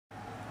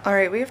All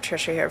right, we have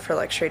Trisha here for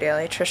Luxury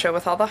Daily. Trisha,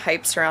 with all the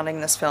hype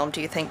surrounding this film, do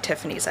you think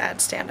Tiffany's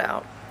ads stand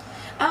out?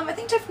 I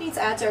think Tiffany's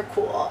ads are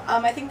cool.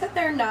 I think that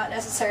they're not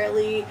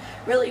necessarily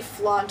really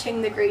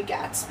flaunting the Great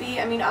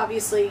Gatsby. I mean,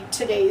 obviously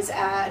today's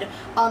ad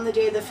on the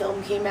day the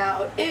film came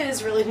out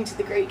is relating to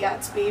the Great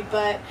Gatsby,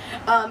 but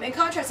in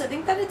contrast, I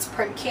think that its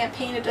print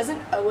campaign, it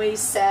doesn't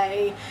always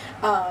say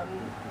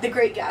the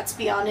Great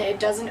Gatsby on it. It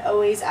doesn't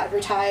always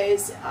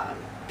advertise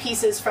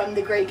pieces from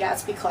the Great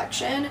Gatsby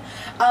collection.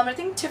 I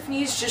think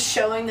Tiffany's just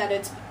showing that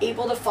it's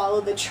able to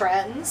follow the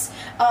trends.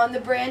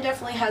 The brand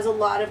definitely has a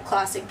lot of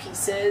classic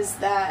pieces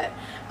that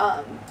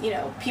you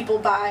know, people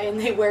buy and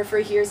they wear for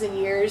years and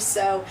years,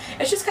 so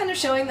it's just kind of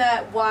showing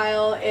that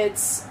while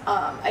its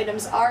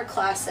items are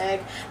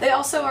classic, they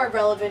also are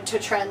relevant to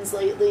trends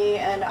lately,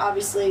 and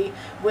obviously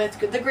with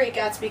the Great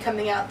Gatsby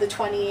coming out, the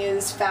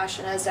 20s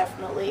fashion has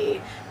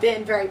definitely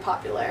been very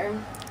popular.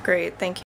 Great, thank you.